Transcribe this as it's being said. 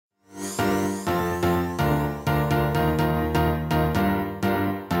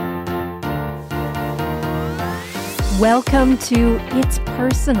Welcome to It's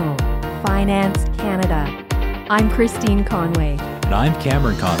Personal, Finance Canada. I'm Christine Conway. And I'm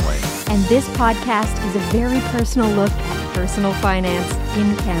Cameron Conway. And this podcast is a very personal look at personal finance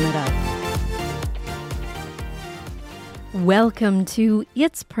in Canada. Welcome to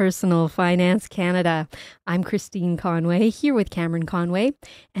It's Personal Finance Canada. I'm Christine Conway, here with Cameron Conway,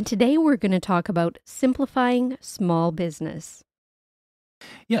 and today we're going to talk about simplifying small business.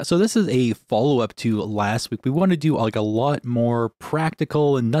 Yeah, so this is a follow-up to last week. We want to do like a lot more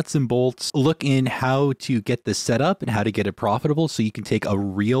practical and nuts and bolts look in how to get this set up and how to get it profitable so you can take a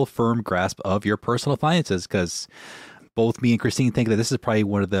real firm grasp of your personal finances, because both me and Christine think that this is probably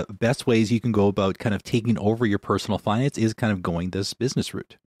one of the best ways you can go about kind of taking over your personal finance is kind of going this business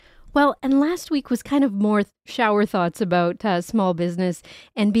route. Well, and last week was kind of more shower thoughts about small business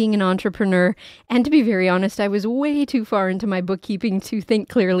and being an entrepreneur. And to be very honest, I was way too far into my bookkeeping to think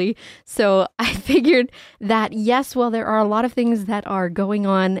clearly. So I figured that, yes, well, there are a lot of things that are going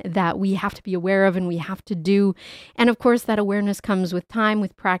on that we have to be aware of and we have to do. And of course, that awareness comes with time,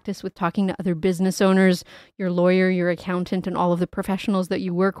 with practice, with talking to other business owners, your lawyer, your accountant, and all of the professionals that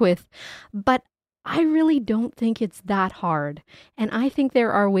you work with. But I really don't think it's that hard. And I think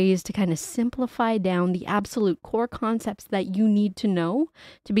there are ways to kind of simplify down the absolute core concepts that you need to know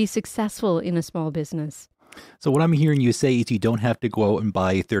to be successful in a small business. So what I'm hearing you say is you don't have to go out and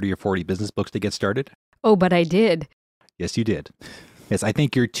buy 30 or 40 business books to get started? Oh, but I did. Yes, you did. Yes, I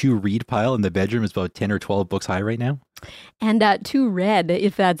think your to-read pile in the bedroom is about 10 or 12 books high right now. And to read,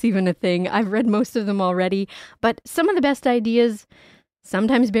 if that's even a thing. I've read most of them already, but some of the best ideas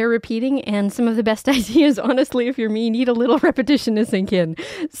sometimes bear repeating, and some of the best ideas, honestly, if you're me, need a little repetition to sink in.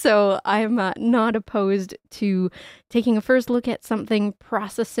 So I'm not opposed to taking a first look at something,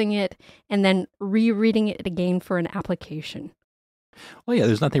 processing it, and then rereading it again for an application. Well, yeah,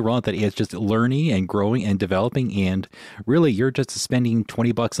 there's nothing wrong with that. It's just learning and growing and developing. And really, you're just spending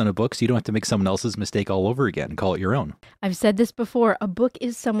 $20 on a book, so you don't have to make someone else's mistake all over again and call it your own. I've said this before. A book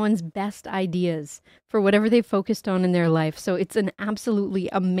is someone's best ideas for whatever they've focused on in their life. So it's an absolutely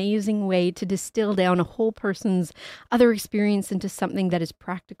amazing way to distill down a whole person's other experience into something that is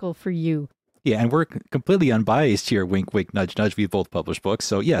practical for you. Yeah, and we're completely unbiased here. Wink, wink, nudge, nudge. We both publish books.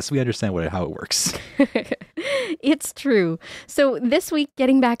 So yes, we understand how it works. It's true. So this week,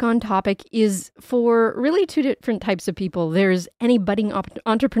 getting back on topic, is for really two different types of people. There's any budding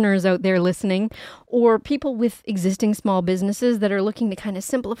entrepreneurs out there listening, or people with existing small businesses that are looking to kind of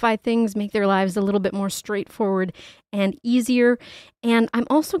simplify things, make their lives a little bit more straightforward and easier. And I'm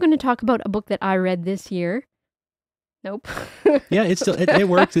also going to talk about a book that I read this year. Nope. Yeah, it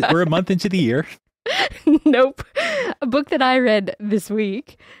works. We're a month into the year. Nope. A book that I read this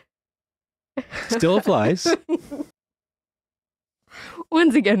week. Still applies.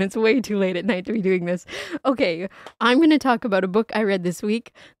 Once again, it's way too late at night to be doing this. Okay, I'm going to talk about a book I read this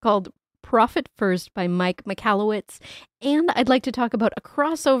week called Profit First by Mike Michalowicz. And I'd like to talk about a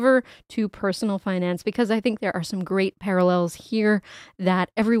crossover to personal finance because I think there are some great parallels here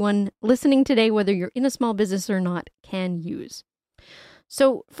that everyone listening today, whether you're in a small business or not, can use.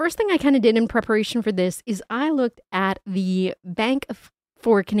 So first thing I kind of did in preparation for this is I looked at the Bank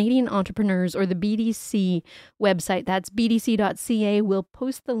for Canadian Entrepreneurs, or the BDC website. That's bdc.ca. We'll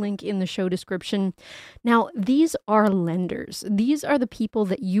post the link in the show description. Now, these are lenders. These are the people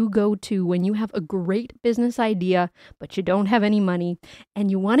that you go to when you have a great business idea, but you don't have any money,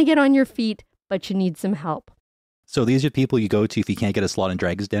 and you want to get on your feet, but you need some help. So these are people you go to if you can't get a slot in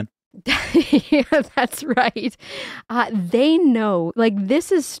Dragon's Den? Yeah, that's right. They know, like,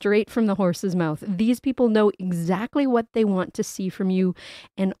 this is straight from the horse's mouth. These people know exactly what they want to see from you.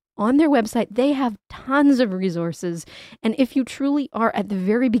 And on their website, they have tons of resources. And if you truly are at the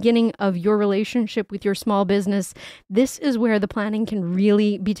very beginning of your relationship with your small business, this is where the planning can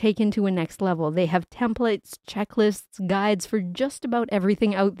really be taken to a next level. They have templates, checklists, guides for just about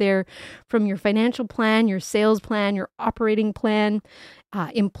everything out there, from your financial plan, your sales plan, your operating plan,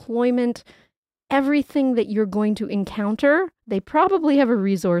 employment, everything that you're going to encounter. They probably have a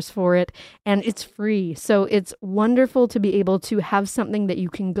resource for it, and it's free. So it's wonderful to be able to have something that you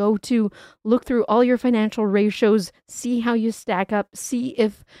can go to, look through all your financial ratios, see how you stack up, see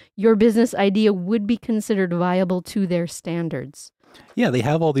if your business idea would be considered viable to their standards. Yeah, they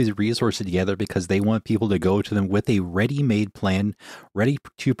have all these resources together because they want people to go to them with a ready-made plan, ready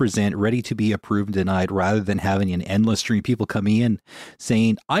to present, ready to be approved and denied, rather than having an endless stream of people coming in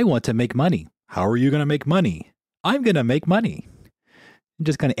saying, I want to make money. How are you going to make money? I'm going to make money. And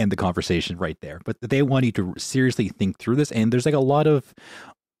just kind of end the conversation right there. But they want you to seriously think through this. And there's like a lot of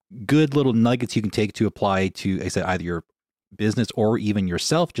good little nuggets you can take to apply to, like I said, either your business or even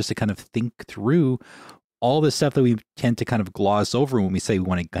yourself, just to kind of think through all the stuff that we tend to kind of gloss over when we say we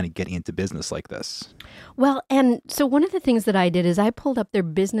want to kind of get into business like this. Well, and so one of the things that I did is I pulled up their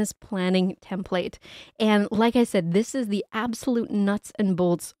business planning template. And like I said, this is the absolute nuts and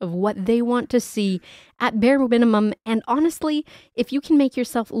bolts of what they want to see at bare minimum. And honestly, if you can make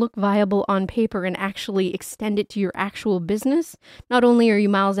yourself look viable on paper and actually extend it to your actual business, not only are you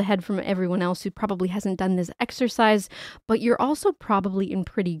miles ahead from everyone else who probably hasn't done this exercise, but you're also probably in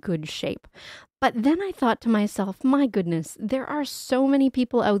pretty good shape. But then I thought to myself, my goodness, there are so many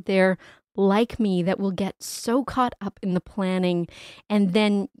people out there like me that will get so caught up in the planning, and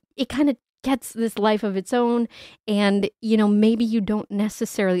then it kind of gets this life of its own, and maybe you don't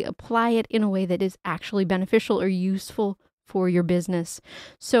necessarily apply it in a way that is actually beneficial or useful for your business.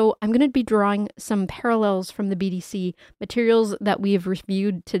 So I'm going to be drawing some parallels from the BDC materials that we have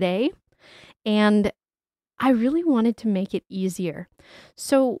reviewed today, and I really wanted to make it easier.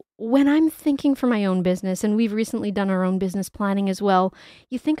 So when I'm thinking for my own business, and we've recently done our own business planning as well,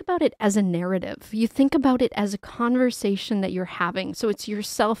 you think about it as a narrative. You think about it as a conversation that you're having. So it's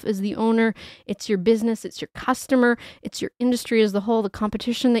yourself as the owner, it's your business, it's your customer, it's your industry as the whole, the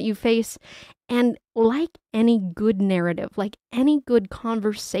competition that you face. And like any good narrative, like any good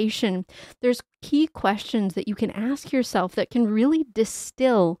conversation, there's key questions that you can ask yourself that can really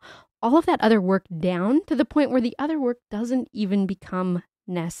distill all of that other work down to the point where the other work doesn't even become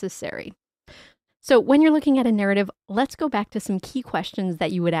necessary. So when you're looking at a narrative, let's go back to some key questions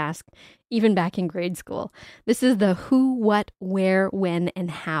that you would ask even back in grade school. This is the who, what, where, when,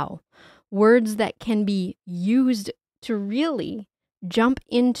 and how. Words that can be used to really jump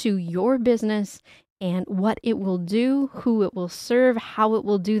into your business and what it will do, who it will serve, how it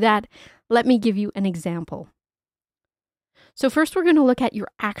will do that. Let me give you an example. So first, we're going to look at your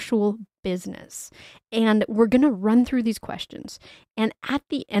actual business, and we're going to run through these questions. And at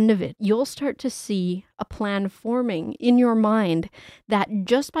the end of it, you'll start to see a plan forming in your mind that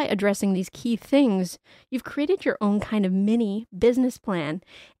just by addressing these key things, you've created your own kind of mini business plan.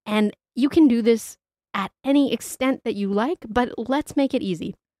 And you can do this at any extent that you like, but let's make it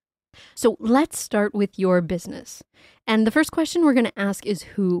easy. So let's start with your business. And the first question we're going to ask is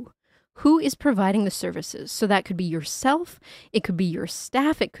who? Who is providing the services? So that could be yourself, it could be your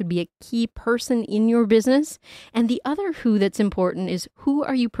staff, it could be a key person in your business. And the other who that's important is who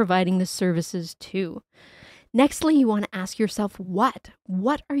are you providing the services to? Nextly, you want to ask yourself what?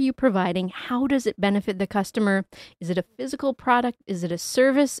 What are you providing? How does it benefit the customer? Is it a physical product? Is it a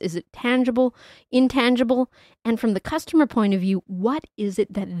service? Is it tangible, intangible? And from the customer point of view, what is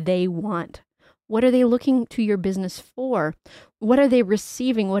it that they want? What are they looking to your business for? What are they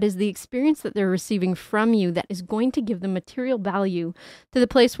receiving? What is the experience that they're receiving from you that is going to give them material value to the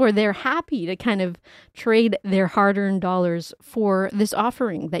place where they're happy to kind of trade their hard-earned dollars for this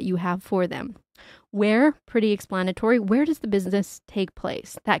offering that you have for them? Where? Pretty explanatory. Where does the business take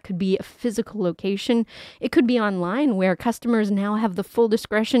place? That could be a physical location. It could be online where customers now have the full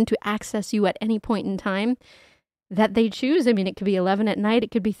discretion to access you at any point in time that they choose. I mean, it could be 11 at night,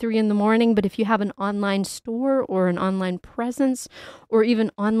 it could be 3 in the morning, but if you have an online store or an online presence or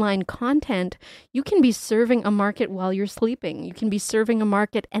even online content, you can be serving a market while you're sleeping. You can be serving a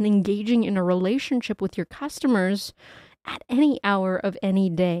market and engaging in a relationship with your customers at any hour of any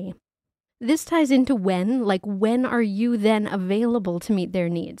day. This ties into when are you then available to meet their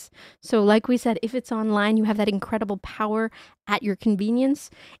needs? So like we said, if it's online, you have that incredible power at your convenience,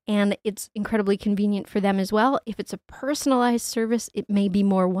 and it's incredibly convenient for them as well. If it's a personalized service, it may be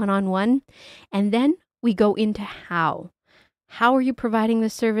more one-on-one. And then we go into how. How are you providing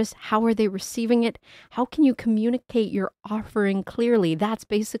this service? How are they receiving it? How can you communicate your offering clearly? That's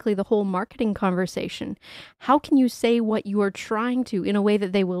basically the whole marketing conversation. How can you say what you are trying to in a way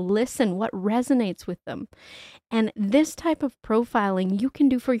that they will listen? What resonates with them? And this type of profiling you can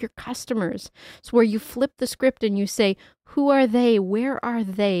do for your customers. So where you flip the script and you say, who are they? Where are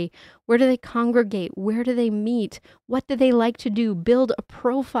they? Where do they congregate? Where do they meet? What do they like to do? Build a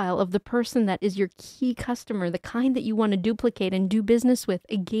profile of the person that is your key customer, the kind that you want to duplicate and do business with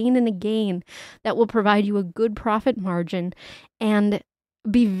again and again, that will provide you a good profit margin, and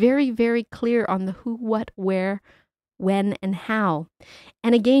be very, very clear on the who, what, where, when, and how.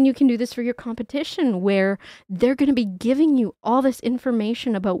 And again, you can do this for your competition where they're going to be giving you all this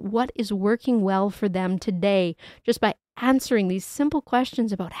information about what is working well for them today just by answering these simple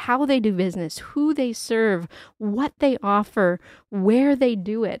questions about how they do business, who they serve, what they offer, where they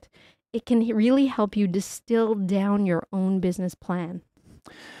do it. It can really help you distill down your own business plan.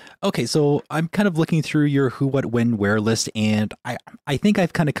 Okay, so I'm kind of looking through your who, what, when, where list, and I think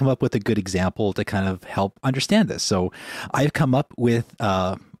I've kind of come up with a good example to kind of help understand this. So I've come up with,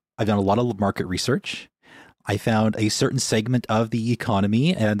 I've done a lot of market research. I found a certain segment of the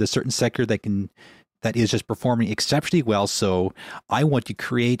economy and a certain sector that is just performing exceptionally well. So I want to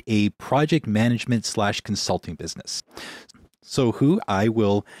create a project management / consulting business. So I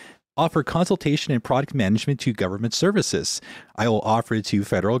will offer consultation and product management to government services. I will offer it to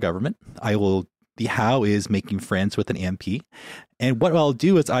federal government. The how is making friends with an MP. And what I'll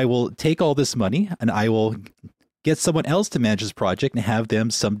do is I will take all this money and I will get someone else to manage this project and have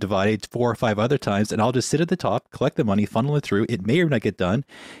them subdivided 4 or 5 other times. And I'll just sit at the top, collect the money, funnel it through. It may or not get done.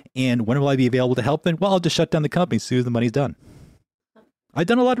 And when will I be available to help them? Well, I'll just shut down the company as soon as the money's done. I've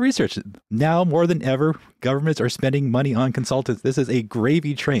done a lot of research. Now, more than ever, governments are spending money on consultants. This is a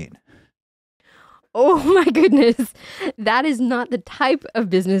gravy train. Oh my goodness. That is not the type of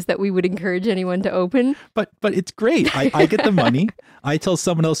business that we would encourage anyone to open. But it's great. I get the money. I tell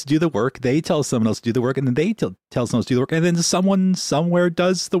someone else to do the work. They tell someone else to do the work. And then they tell someone else to do the work. And then someone somewhere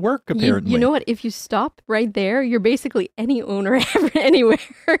does the work, apparently. You know what? If you stop right there, you're basically any owner anywhere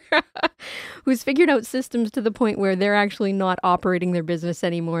who's figured out systems to the point where they're actually not operating their business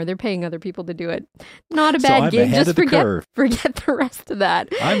anymore. They're paying other people to do it. Not a bad gig. Just forget the rest of that.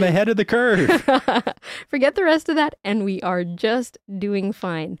 I'm ahead of the curve. Forget the rest of that, and we are just doing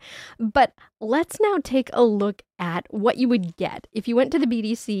fine. But let's now take a look at what you would get if you went to the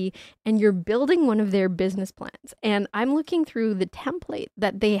BDC and you're building one of their business plans. And I'm looking through the template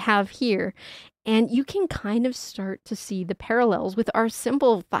that they have here, and you can kind of start to see the parallels with our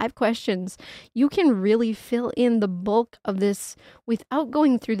simple 5 questions. You can really fill in the bulk of this without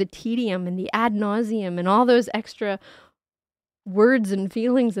going through the tedium and the ad nauseum and all those extra words and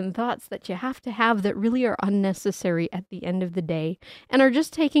feelings and thoughts that you have to have that really are unnecessary at the end of the day and are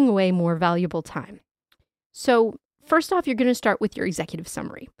just taking away more valuable time. So first off, you're going to start with your executive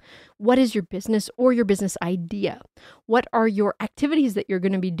summary. What is your business or your business idea? What are your activities that you're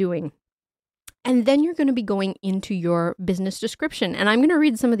going to be doing? And then you're going to be going into your business description. And I'm going to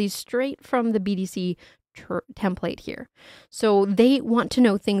read some of these straight from the BDC template here. So they want to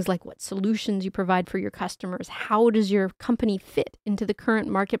know things like what solutions you provide for your customers. How does your company fit into the current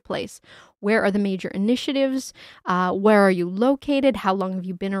marketplace? Where are the major initiatives? Where are you located? How long have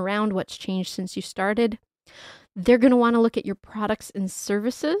you been around? What's changed since you started? They're going to want to look at your products and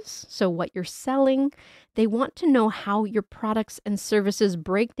services, so what you're selling. They want to know how your products and services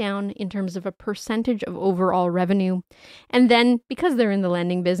break down in terms of a percentage of overall revenue. And then, because they're in the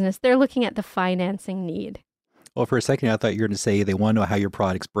lending business, they're looking at the financing need. Well, for a second, I thought you were going to say they want to know how your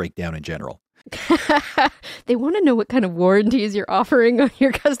products break down in general. They want to know what kind of warranties you're offering on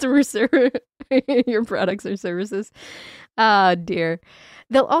your customer service, your products or services. Oh, dear.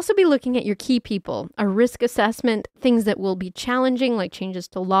 They'll also be looking at your key people, a risk assessment, things that will be challenging like changes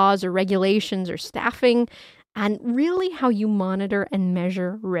to laws or regulations or staffing, and really how you monitor and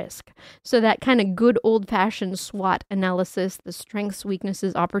measure risk. So that kind of good old-fashioned SWOT analysis, the strengths,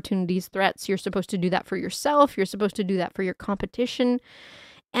 weaknesses, opportunities, threats. You're supposed to do that for yourself. You're supposed to do that for your competition.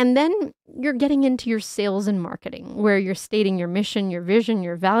 And then you're getting into your sales and marketing, where you're stating your mission, your vision,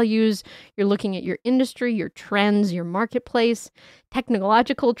 your values. You're looking at your industry, your trends, your marketplace,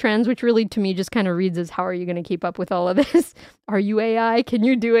 technological trends, which really to me just kind of reads as how are you going to keep up with all of this? Are you AI? Can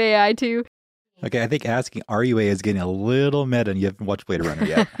you do AI too? Okay, I think asking are you AI is getting a little meta and you haven't watched Blade Runner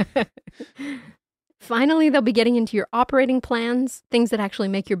yet. Finally, they'll be getting into your operating plans, things that actually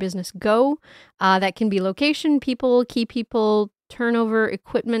make your business go. That can be location, people, key people, turnover,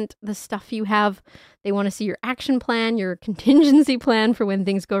 equipment, the stuff you have. They want to see your action plan, your contingency plan for when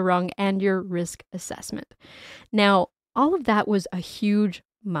things go wrong, and your risk assessment. Now, all of that was a huge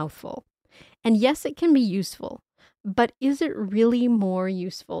mouthful. And yes, it can be useful, but is it really more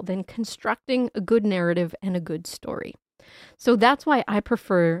useful than constructing a good narrative and a good story? So that's why I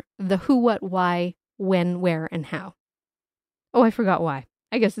prefer the who, what, why, when, where, and how. Oh, I forgot why.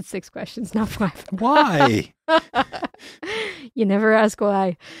 I guess it's 6 questions, not 5. Why? You never ask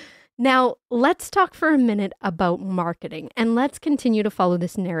why. Now, let's talk for a minute about marketing, and let's continue to follow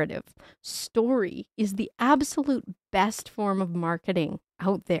this narrative. Story is the absolute best form of marketing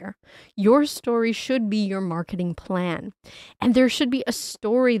out there. Your story should be your marketing plan. And there should be a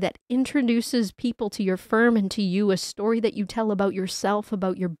story that introduces people to your firm and to you, a story that you tell about yourself,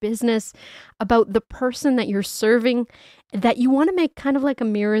 about your business, about the person that you're serving, that you want to make kind of like a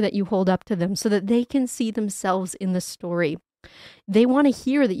mirror that you hold up to them so that they can see themselves in the story. They want to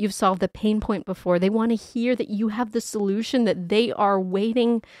hear that you've solved the pain point before. They want to hear that you have the solution that they are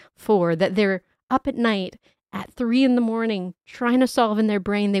waiting for, that they're up at night at 3 a.m. trying to solve in their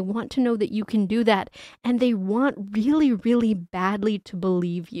brain. They want to know that you can do that. And they want really, really badly to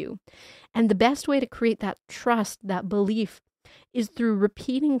believe you. And the best way to create that trust, that belief, is through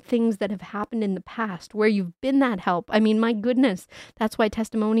repeating things that have happened in the past where you've been that help. I mean, my goodness, that's why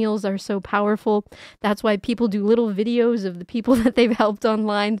testimonials are so powerful. That's why people do little videos of the people that they've helped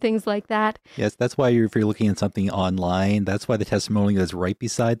online, things like that. Yes, that's why if you're looking at something online, that's why the testimonial is right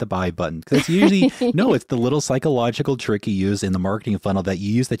beside the buy button. Because it's usually, no, it's the little psychological trick you use in the marketing funnel that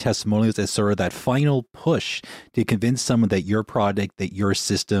you use the testimonials as sort of that final push to convince someone that your product, that your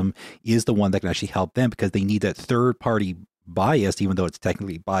system is the one that can actually help them, because they need that third party bias, even though it's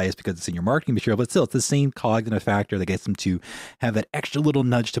technically biased because it's in your marketing material, but still it's the same cognitive factor that gets them to have that extra little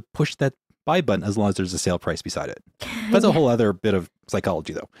nudge to push that buy button, as long as there's a sale price beside it. That's a whole other bit of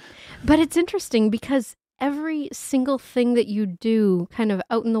psychology though. But it's interesting because every single thing that you do kind of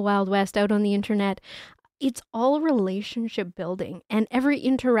out in the Wild West, out on the internet, it's all relationship building, and every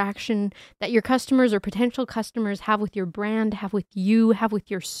interaction that your customers or potential customers have with your brand, have with you, have with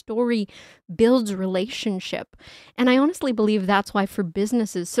your story builds relationship. And I honestly believe that's why for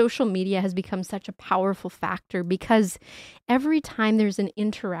businesses, social media has become such a powerful factor, because every time there's an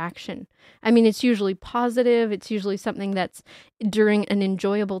interaction, I mean, it's usually positive. It's usually something that's during an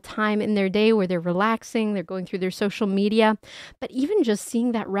enjoyable time in their day where they're relaxing, they're going through their social media. But even just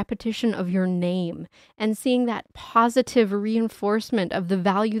seeing that repetition of your name and seeing that positive reinforcement of the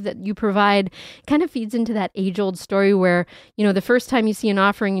value that you provide kind of feeds into that age-old story where, you know, the first time you see an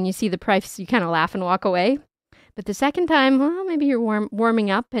offering and you see the price, you kind of laugh and walk away. But the second time, well, maybe you're warming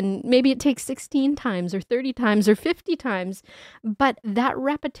up, and maybe it takes 16 times or 30 times or 50 times. But that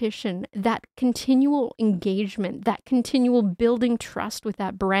repetition, that continual engagement, that continual building trust with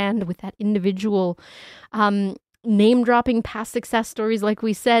that brand, with that individual, name-dropping past success stories, like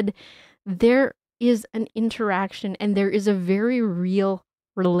we said, there is an interaction and there is a very real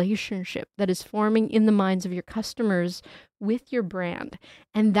relationship that is forming in the minds of your customers with your brand.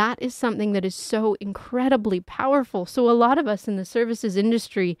 And that is something that is so incredibly powerful. So a lot of us in the services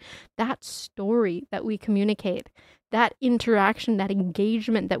industry, that story that we communicate, that interaction, that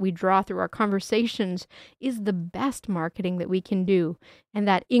engagement that we draw through our conversations is the best marketing that we can do. And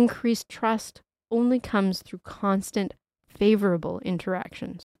that increased trust only comes through constant, favorable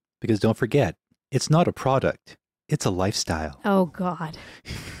interactions. Because don't forget, it's not a product. It's a lifestyle. Oh, God.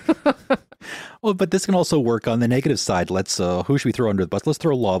 Well, but this can also work on the negative side. Who should we throw under the bus? Let's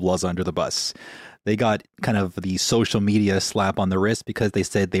throw Loblaws under the bus. They got kind of the social media slap on the wrist because they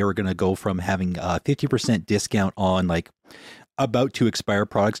said they were going to go from having a 50% discount on like about to expire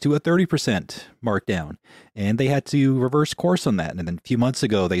products to a 30% markdown. And they had to reverse course on that. And then a few months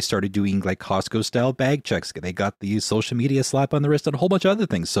ago, they started doing like Costco style bag checks. They got the social media slap on the wrist and a whole bunch of other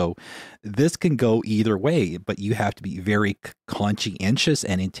things. So this can go either way, but you have to be very conscientious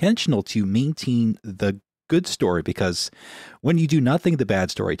and intentional to maintain the good story, because when you do nothing, the bad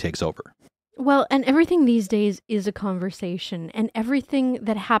story takes over. Well, and everything these days is a conversation, and everything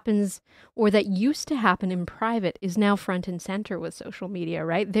that happens or that used to happen in private is now front and center with social media,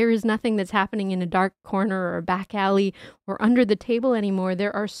 right? There is nothing that's happening in a dark corner or a back alley or under the table anymore.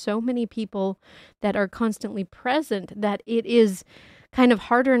 There are so many people that are constantly present that it is kind of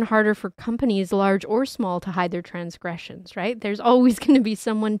harder and harder for companies, large or small, to hide their transgressions, right? There's always going to be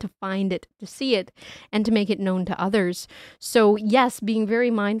someone to find it, to see it, and to make it known to others. So yes, being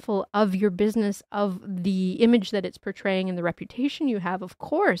very mindful of your business, of the image that it's portraying and the reputation you have, of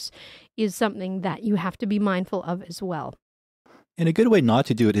course, is something that you have to be mindful of as well. And a good way not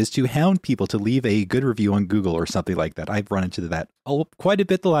to do it is to hound people to leave a good review on Google or something like that. I've run into that quite a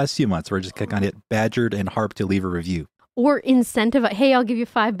bit the last few months, where I just kind of get badgered and harped to leave a review. Or incentive, hey, I'll give you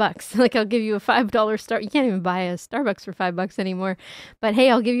 $5. Like, I'll give you a $5 star. You can't even buy a Starbucks for $5 anymore. But hey,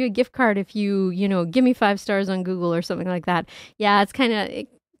 I'll give you a gift card if you give me 5 stars on Google or something like that. Yeah, it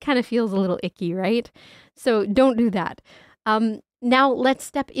kind of feels a little icky, right? So don't do that. Now let's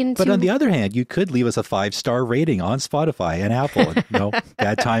step into... But on the other hand, you could leave us a 5-star rating on Spotify and Apple.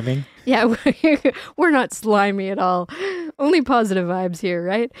 Bad timing. Yeah, we're not slimy at all. Only positive vibes here,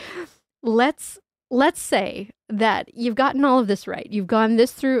 right? Let's say that you've gotten all of this right. You've gone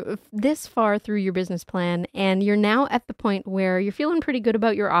this far through your business plan, and you're now at the point where you're feeling pretty good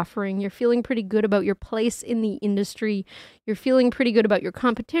about your offering. You're feeling pretty good about your place in the industry. You're feeling pretty good about your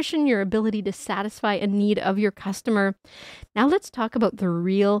competition, your ability to satisfy a need of your customer. Now let's talk about the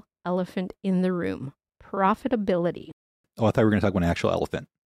real elephant in the room, profitability. Oh, I thought we were going to talk about an actual elephant.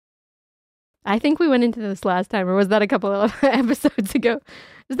 I think we went into this last time, or was that a couple of episodes ago?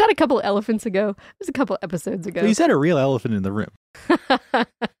 Was that a couple elephants ago? It was a couple episodes ago. So you said a real elephant in the room.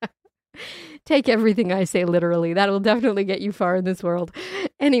 Take everything I say literally. That will definitely get you far in this world.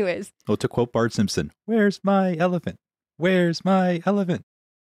 Anyways. Oh, to quote Bart Simpson, "Where's my elephant? Where's my elephant?"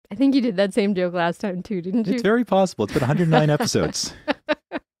 I think you did that same joke last time too, didn't you? It's very possible. It's been 109 episodes.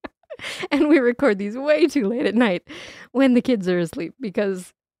 And we record these way too late at night when the kids are asleep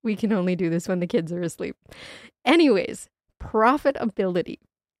because we can only do this when the kids are asleep. Anyways, profitability.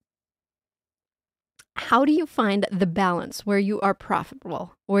 How do you find the balance where you are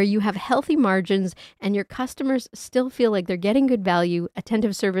profitable, where you have healthy margins and your customers still feel like they're getting good value,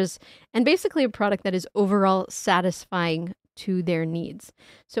 attentive service, and basically a product that is overall satisfying to their needs?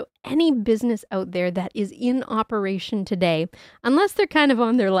 So any business out there that is in operation today, unless they're kind of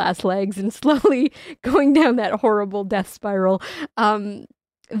on their last legs and slowly going down that horrible death spiral,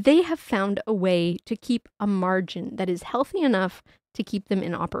 they have found a way to keep a margin that is healthy enough to keep them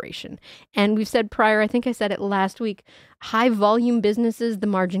in operation. And we've said prior, I think I said it last week, high volume businesses, the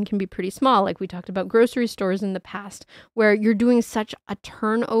margin can be pretty small. Like we talked about grocery stores in the past, where you're doing such a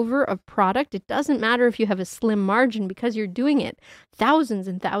turnover of product. It doesn't matter if you have a slim margin because you're doing it thousands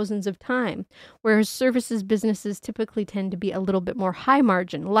and thousands of times. Whereas services businesses typically tend to be a little bit more high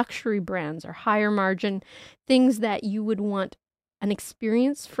margin. Luxury brands are higher margin. Things that you would want an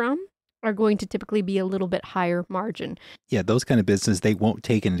experience from are going to typically be a little bit higher margin. Yeah, those kind of business, they won't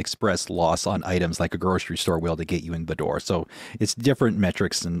take an express loss on items like a grocery store will to get you in the door. So it's different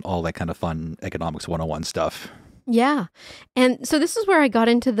metrics and all that kind of fun economics 101 stuff. Yeah. And so this is where I got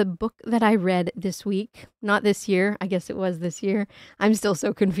into the book that I read this week. Not this year. I guess it was this year. I'm still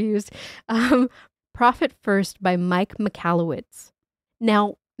so confused. Profit First by Mike Michalowicz.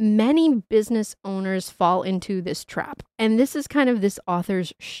 Now, many business owners fall into this trap. And this is kind of this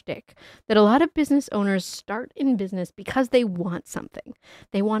author's shtick, that a lot of business owners start in business because they want something.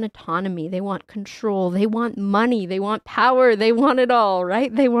 They want autonomy. They want control. They want money. They want power. They want it all,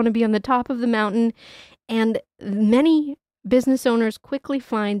 right? They want to be on the top of the mountain. And many business owners quickly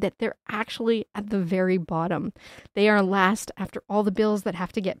find that they're actually at the very bottom. They are last after all the bills that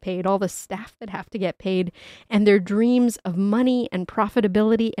have to get paid, all the staff that have to get paid, and their dreams of money and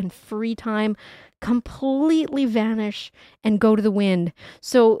profitability and free time completely vanish and go to the wind.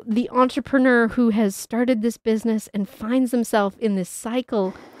 So the entrepreneur who has started this business and finds himself in this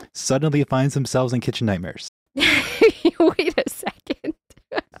cycle suddenly finds themselves in kitchen nightmares. Wait a second.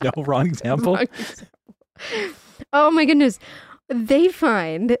 No, wrong example. Wrong example. Oh my goodness. They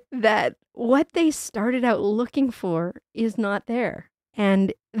find that what they started out looking for is not there.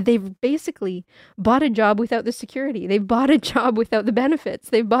 And they've basically bought a job without the security. They've bought a job without the benefits.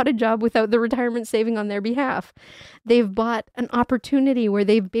 They've bought a job without the retirement saving on their behalf. They've bought an opportunity where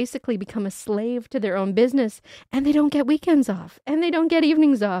they've basically become a slave to their own business, and they don't get weekends off and they don't get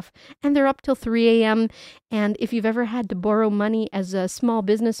evenings off, and they're up till 3 a.m. And if you've ever had to borrow money as a small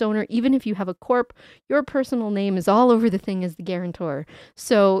business owner, even if you have a corp, your personal name is all over the thing as the guarantor.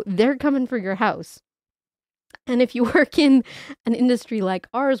 So they're coming for your house. And if you work in an industry like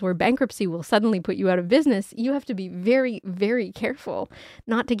ours where bankruptcy will suddenly put you out of business, you have to be very, very careful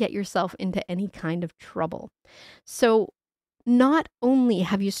not to get yourself into any kind of trouble. So not only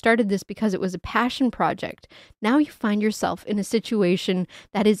have you started this because it was a passion project, now you find yourself in a situation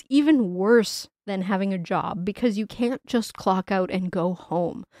that is even worse than having a job because you can't just clock out and go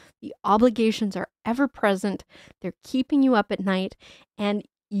home. The obligations are ever present. They're keeping you up at night, and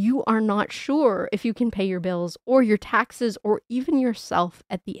you are not sure if you can pay your bills or your taxes or even yourself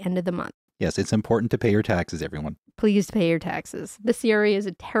at the end of the month. Yes, it's important to pay your taxes, everyone. Please pay your taxes. The CRA is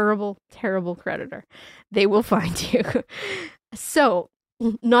a terrible, terrible creditor. They will find you. So,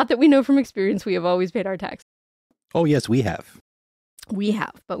 not that we know from experience, we have always paid our taxes. Oh, yes, we have. We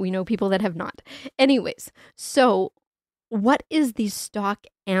have, but we know people that have not. Anyways, so what is the stock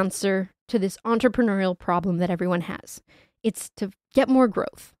answer to this entrepreneurial problem that everyone has? It's to get more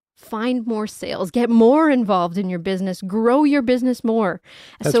growth, find more sales, get more involved in your business, grow your business more.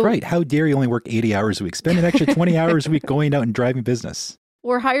 That's right. How dare you only work 80 hours a week? Spend an extra 20 hours a week going out and driving business.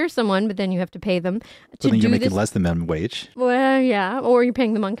 Or hire someone, but then you have to pay them. So then you're making less than minimum wage. Well, yeah. Or you're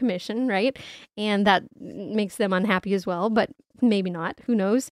paying them on commission, right? And that makes them unhappy as well, but maybe not. Who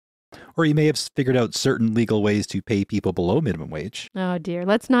knows? Or you may have figured out certain legal ways to pay people below minimum wage. Oh, dear.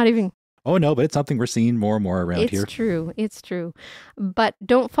 Let's not even... Oh, no, but it's something we're seeing more and more around here. It's true. It's true. But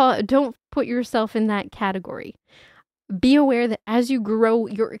don't put yourself in that category. Be aware that as you grow,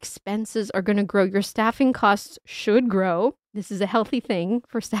 your expenses are going to grow. Your staffing costs should grow. This is a healthy thing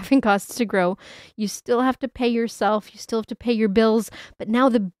for staffing costs to grow. You still have to pay yourself. You still have to pay your bills. But now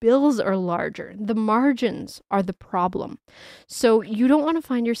the bills are larger. The margins are the problem. So you don't want to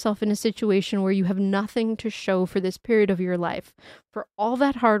find yourself in a situation where you have nothing to show for this period of your life, for all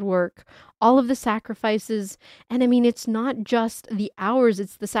that hard work, all of the sacrifices. And I mean, it's not just the hours,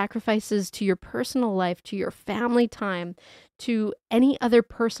 it's the sacrifices to your personal life, to your family time, to any other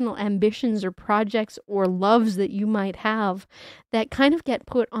personal ambitions or projects or loves that you might have that kind of get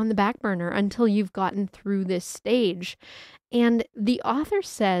put on the back burner until you've gotten through this stage. And the author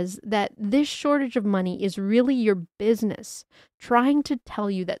says that this shortage of money is really your business trying to tell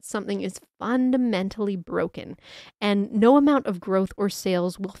you that something is fundamentally broken, and no amount of growth or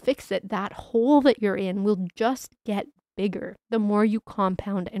sales will fix it. That hole that you're in will just get bigger the more you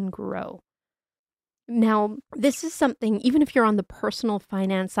compound and grow. Now, this is something, even if you're on the personal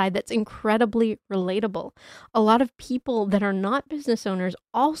finance side, that's incredibly relatable. A lot of people that are not business owners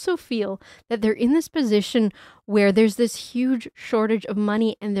also feel that they're in this position where there's this huge shortage of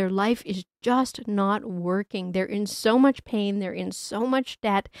money and their life is just not working. They're in so much pain, they're in so much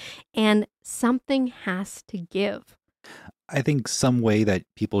debt, and something has to give. I think some way that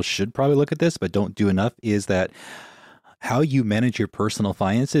people should probably look at this, but don't do enough, is that how you manage your personal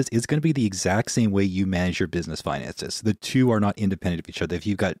finances is going to be the exact same way you manage your business finances. The two are not independent of each other. If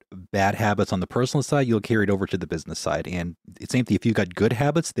you've got bad habits on the personal side, you'll carry it over to the business side. And it's same thing, if you've got good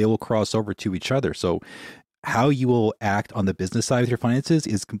habits, they will cross over to each other. So how you will act on the business side with your finances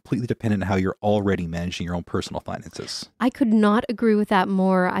is completely dependent on how you're already managing your own personal finances. I could not agree with that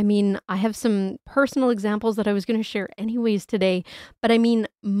more. I mean, I have some personal examples that I was going to share anyways today, but I mean,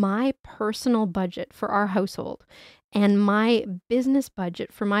 my personal budget for our household and my business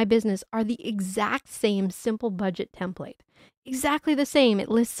budget for my business are the exact same simple budget template. Exactly the same. It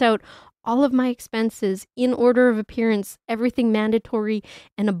lists out all of my expenses in order of appearance, everything mandatory,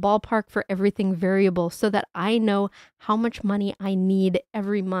 and a ballpark for everything variable so that I know how much money I need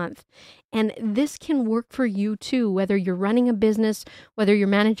every month. And this can work for you too, whether you're running a business, whether you're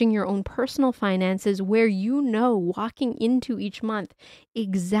managing your own personal finances, where you know walking into each month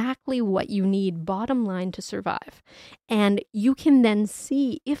exactly what you need, bottom line, to survive. And you can then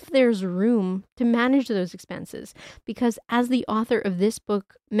see if there's room to manage those expenses. Because as the author of this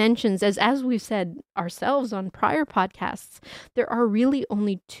book mentions, as we've said ourselves on prior podcasts, there are really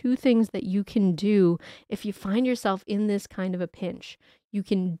only two things that you can do if you find yourself in this kind of a pinch. You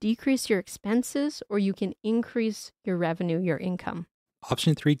can decrease your expenses or you can increase your revenue, your income.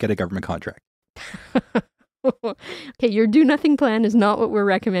 Option 3, get a government contract. Okay, your do nothing plan is not what we're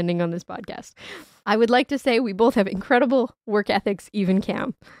recommending on this podcast. I would like to say we both have incredible work ethics, even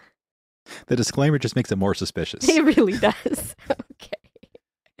Cam. The disclaimer just makes it more suspicious. It really does. Okay.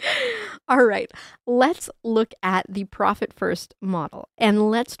 All right, let's look at the profit first model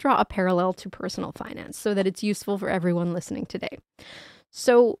and let's draw a parallel to personal finance so that it's useful for everyone listening today.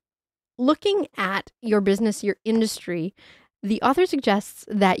 So looking at your business, your industry, the author suggests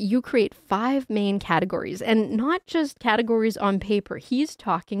that you create 5 main categories, and not just categories on paper. He's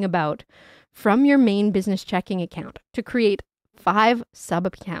talking about from your main business checking account to create 5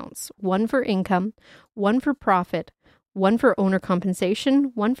 sub-accounts, 1 for income, 1 for profit, 1 for owner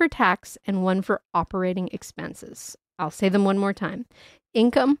compensation, 1 for tax, and 1 for operating expenses. I'll say them one more time.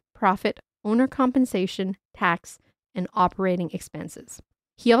 Income, profit, owner compensation, tax, and operating expenses.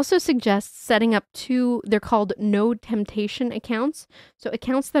 He also suggests setting up 2, they're called no temptation accounts. So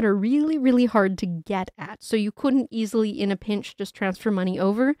accounts that are really, really hard to get at. So you couldn't easily in a pinch just transfer money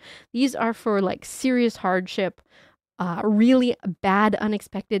over. These are for like serious hardship, really bad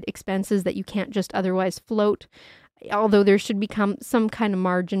unexpected expenses that you can't just otherwise float. Although there should become some kind of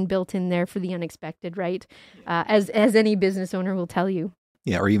margin built in there for the unexpected, right? As any business owner will tell you.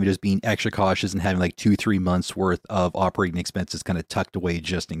 Yeah, or even just being extra cautious and having like 2-3 months worth of operating expenses kind of tucked away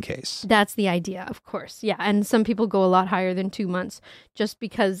just in case. That's the idea, of course. Yeah, and some people go a lot higher than 2 months just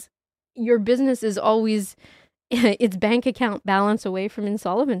because your business is always its bank account balance away from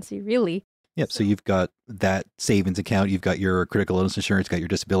insolvency, really. Yep. So you've got that savings account, you've got your critical illness insurance, you've got your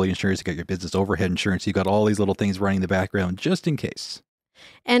disability insurance, you've got your business overhead insurance, you've got all these little things running in the background just in case.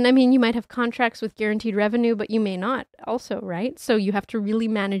 And I mean, you might have contracts with guaranteed revenue, but you may not also, right? So you have to really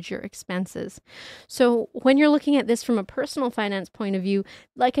manage your expenses. So when you're looking at this from a personal finance point of view,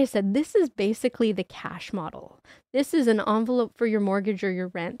 like I said, this is basically the cash model. This is an envelope for your mortgage or your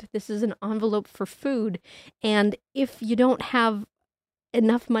rent. This is an envelope for food. And if you don't have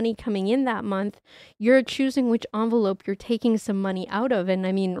enough money coming in that month, you're choosing which envelope you're taking some money out of. And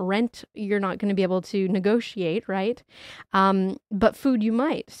I mean, rent, you're not going to be able to negotiate, right? But food you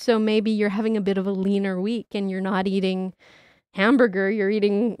might. So maybe you're having a bit of a leaner week and you're not eating hamburger, you're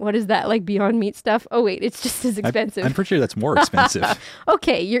eating, what is that, like Beyond Meat stuff? Oh wait, it's just as expensive. I'm pretty sure that's more expensive.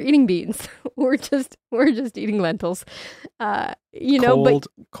 Okay, you're eating beans. We're just eating lentils.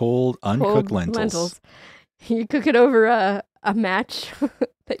 Cold, uncooked lentils. You cook it over a match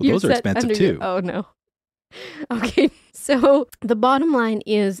that you those are expensive too. Oh no. Okay, so the bottom line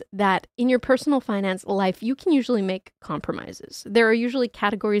is that in your personal finance life, you can usually make compromises. There are usually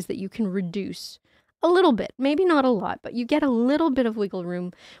categories that you can reduce a little bit, maybe not a lot, but you get a little bit of wiggle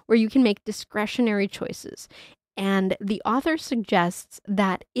room where you can make discretionary choices. And the author suggests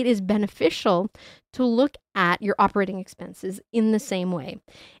that it is beneficial to look at your operating expenses in the same way.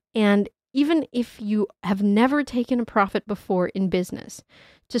 And even if you have never taken a profit before in business,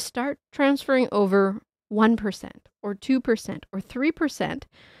 to start transferring over 1% or 2% or 3%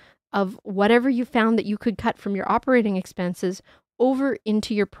 of whatever you found that you could cut from your operating expenses over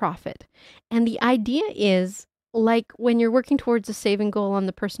into your profit. And the idea is, like when you're working towards a saving goal on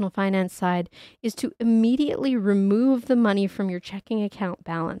the personal finance side, is to immediately remove the money from your checking account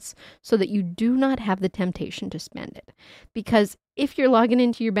balance so that you do not have the temptation to spend it. Because if you're logging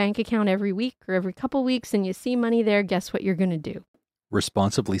into your bank account every week or every couple weeks and you see money there, guess what you're going to do?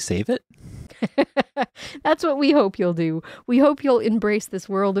 Responsibly save it? That's what we hope you'll do. We hope you'll embrace this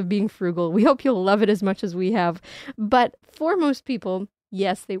world of being frugal. We hope you'll love it as much as we have. But for most people,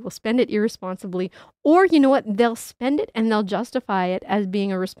 yes, they will spend it irresponsibly. Or you know what? They'll spend it and they'll justify it as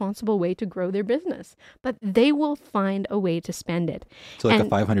being a responsible way to grow their business. But they will find a way to spend it. So like a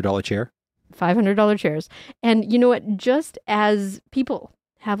 $500 chair? $500 chairs. And you know what? Just as people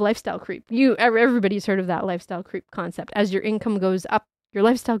have lifestyle creep, everybody's heard of that lifestyle creep concept. As your income goes up, your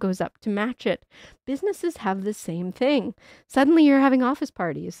lifestyle goes up to match it. Businesses have the same thing. Suddenly you're having office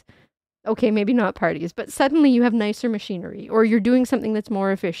parties. Okay, maybe not parties, but suddenly you have nicer machinery, or you're doing something that's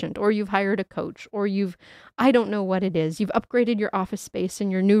more efficient, or you've hired a coach, or I don't know what it is. You've upgraded your office space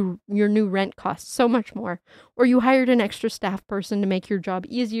and your new rent costs so much more. Or you hired an extra staff person to make your job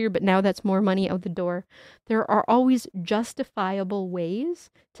easier, but now that's more money out the door. There are always justifiable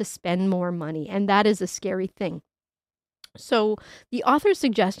ways to spend more money, and that is a scary thing. So the author's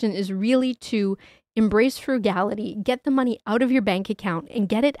suggestion is really to embrace frugality, get the money out of your bank account, and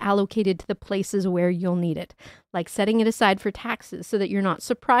get it allocated to the places where you'll need it, like setting it aside for taxes so that you're not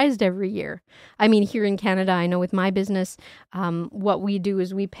surprised every year. I mean, here in Canada, I know with my business, what we do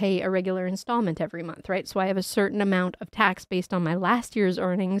is we pay a regular installment every month, right? So I have a certain amount of tax based on my last year's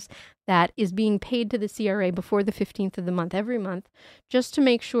earnings that is being paid to the CRA before the 15th of the month every month, just to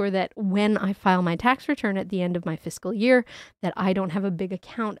make sure that when I file my tax return at the end of my fiscal year, that I don't have a big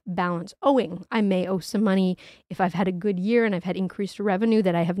account balance owing. I may owe some money if I've had a good year and I've had increased revenue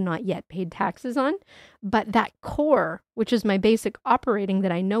that I have not yet paid taxes on. But that core, which is my basic operating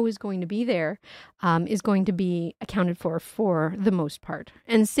that I know is going to be there, is going to be accounted for the most part.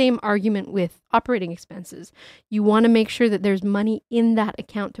 And same argument with operating expenses. You want to make sure that there's money in that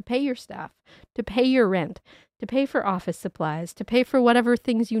account to pay your staff, to pay your rent, to pay for office supplies, to pay for whatever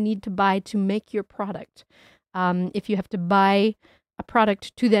things you need to buy to make your product. If you have to buy a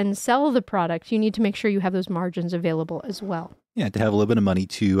product to then sell the product, you need to make sure you have those margins available as well. Yeah, to have a little bit of money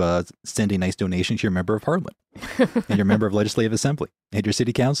to send a nice donation to your member of parliament and your member of legislative assembly and your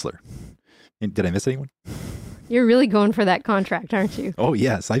city councillor. Did I miss anyone? You're really going for that contract, aren't you? Oh,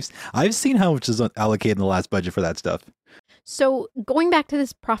 yes. I've seen how much is allocated in the last budget for that stuff. So going back to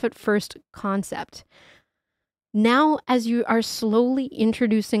this profit first concept, now as you are slowly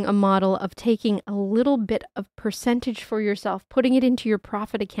introducing a model of taking a little bit of percentage for yourself, putting it into your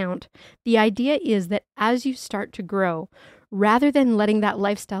profit account, the idea is that as you start to grow, rather than letting that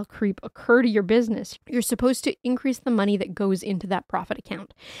lifestyle creep occur to your business, you're supposed to increase the money that goes into that profit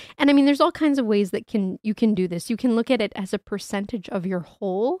account. And I mean, there's all kinds of ways that you can do this. You can look at it as a percentage of your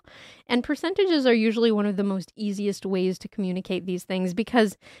whole. And percentages are usually one of the most easiest ways to communicate these things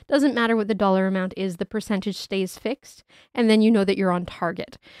because it doesn't matter what the dollar amount is, the percentage stays fixed. And then you know that you're on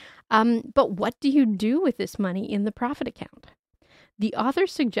target. But what do you do with this money in the profit account? The author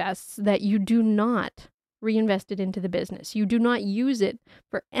suggests that you do not reinvest it into the business. You do not use it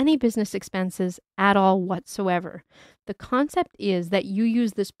for any business expenses at all whatsoever. The concept is that you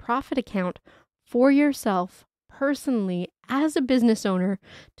use this profit account for yourself personally as a business owner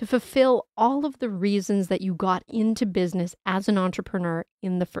to fulfill all of the reasons that you got into business as an entrepreneur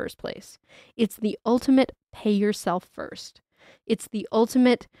in the first place. It's the ultimate pay yourself first. It's the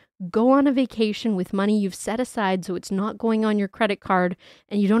ultimate go on a vacation with money you've set aside so it's not going on your credit card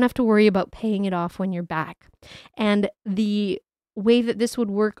and you don't have to worry about paying it off when you're back. And the way that this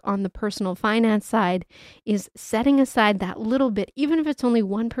would work on the personal finance side is setting aside that little bit, even if it's only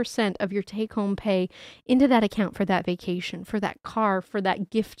 1% of your take-home pay, into that account for that vacation, for that car, for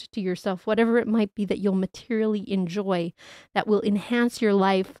that gift to yourself, whatever it might be that you'll materially enjoy that will enhance your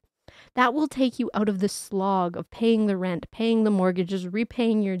life, That will take you out of the slog of paying the rent, paying the mortgages,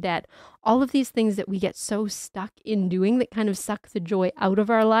 repaying your debt, all of these things that we get so stuck in doing that kind of suck the joy out of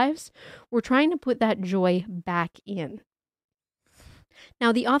our lives. We're trying to put that joy back in.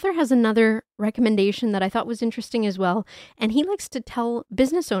 Now, the author has another recommendation that I thought was interesting as well, and he likes to tell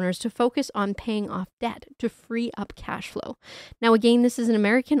business owners to focus on paying off debt to free up cash flow. Now, again, this is an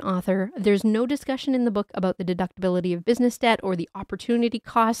American author. There's no discussion in the book about the deductibility of business debt or the opportunity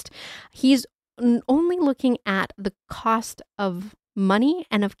cost. He's only looking at the cost of money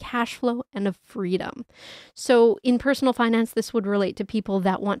and of cash flow and of freedom. So in personal finance, this would relate to people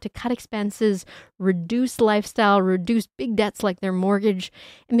that want to cut expenses, reduce lifestyle, reduce big debts like their mortgage,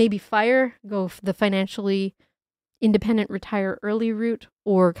 and maybe go the financially independent, retire early route,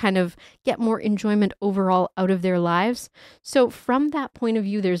 or kind of get more enjoyment overall out of their lives. So from that point of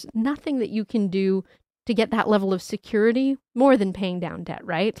view, there's nothing that you can do to get that level of security more than paying down debt,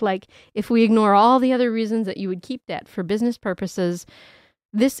 right? Like if we ignore all the other reasons that you would keep debt for business purposes,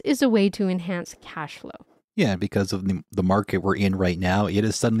 this is a way to enhance cash flow. Yeah, because of the market we're in right now, it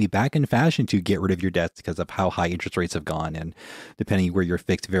is suddenly back in fashion to get rid of your debts because of how high interest rates have gone. And depending where you're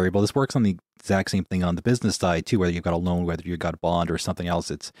fixed variable, this works on the exact same thing on the business side too, whether you've got a loan, whether you've got a bond or something else.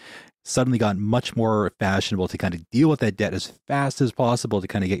 It's suddenly gotten much more fashionable to kind of deal with that debt as fast as possible to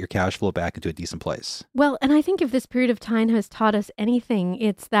kind of get your cash flow back into a decent place. Well, and I think if this period of time has taught us anything,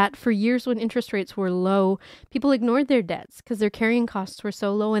 it's that for years when interest rates were low, people ignored their debts because their carrying costs were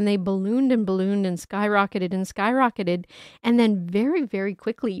so low and they ballooned and ballooned and skyrocketed and skyrocketed. And then very, very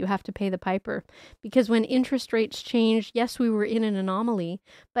quickly you have to pay the piper because when interest rates changed, yes, we were in an anomaly,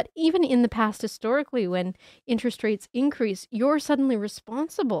 but even in the past historically, when interest rates increase, you're suddenly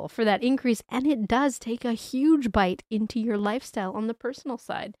responsible for that increase, and it does take a huge bite into your lifestyle on the personal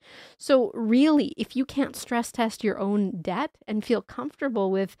side. So really, if you can't stress test your own debt and feel comfortable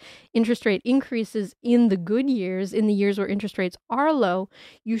with interest rate increases in the good years, in the years where interest rates are low,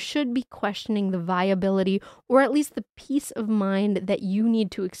 you should be questioning the viability or at least the peace of mind that you need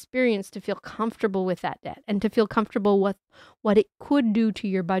to experience to feel comfortable with that debt and to feel comfortable with what it could do to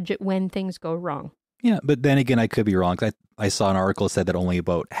your budget when things go wrong. Yeah, but then again, I could be wrong. I saw an article that said that only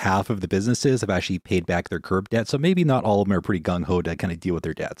about half of the businesses have actually paid back their curb debt. So maybe not all of them are pretty gung-ho to kind of deal with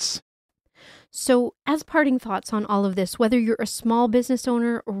their debts. So as parting thoughts on all of this, whether you're a small business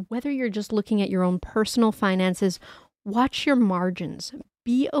owner or whether you're just looking at your own personal finances, watch your margins.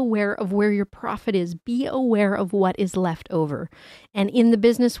 Be aware of where your profit is. Be aware of what is left over. And in the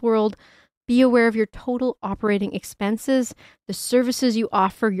business world, be aware of your total operating expenses, the services you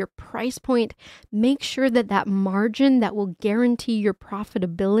offer, your price point. Make sure that that margin that will guarantee your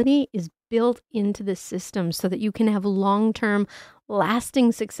profitability is built into the system so that you can have long-term,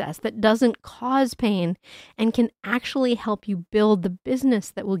 lasting success that doesn't cause pain and can actually help you build the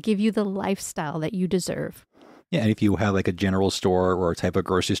business that will give you the lifestyle that you deserve. Yeah, and if you have like a general store or a type of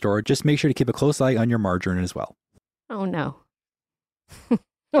grocery store, just make sure to keep a close eye on your margarine as well. Oh, no.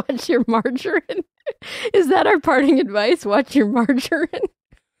 Watch your margarine. Is that our parting advice? Watch your margarine.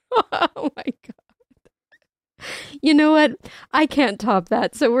 Oh my God. You know what? I can't top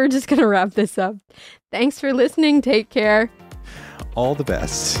that. So we're just going to wrap this up. Thanks for listening. Take care. All the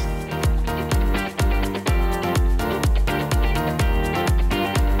best.